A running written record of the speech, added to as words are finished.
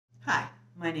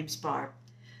My name's Barb.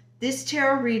 This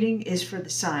tarot reading is for the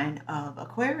sign of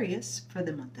Aquarius for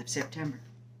the month of September.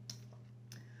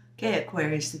 Okay,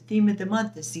 Aquarius, the theme of the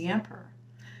month is the Emperor.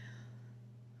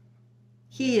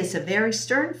 He is a very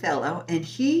stern fellow, and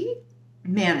he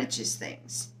manages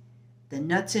things, the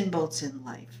nuts and bolts in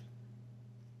life.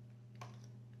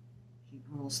 He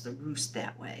rules the roost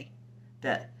that way.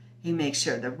 That he makes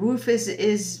sure the roof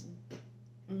is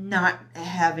not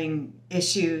having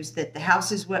issues, that the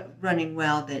house is running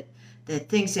well, that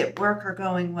things at work are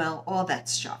going well, all that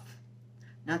stuff.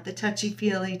 Not the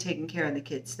touchy-feely, taking care of the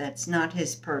kids. That's not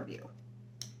his purview.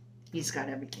 He's got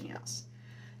everything else.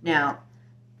 Now,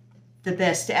 the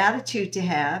best attitude to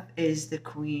have is the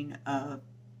Queen of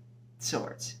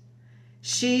Swords.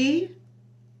 She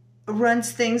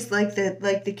runs things like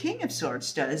the King of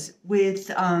Swords does, with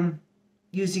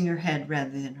using her head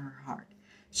rather than her heart.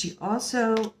 She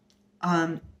also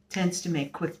tends to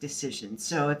make quick decisions.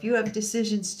 So if you have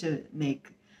decisions to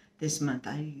make this month,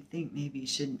 I think maybe you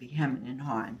shouldn't be hemming and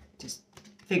hawing. Just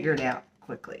figure it out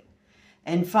quickly.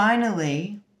 And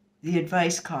finally, the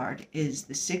advice card is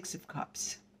the Six of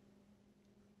Cups.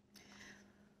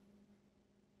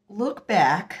 Look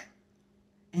back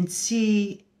and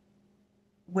see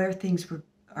where things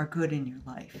are good in your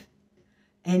life.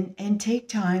 And take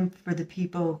time for the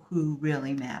people who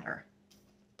really matter.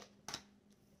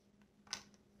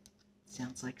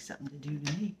 Sounds like something to do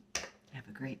to me. Have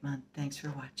a great month. Thanks for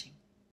watching.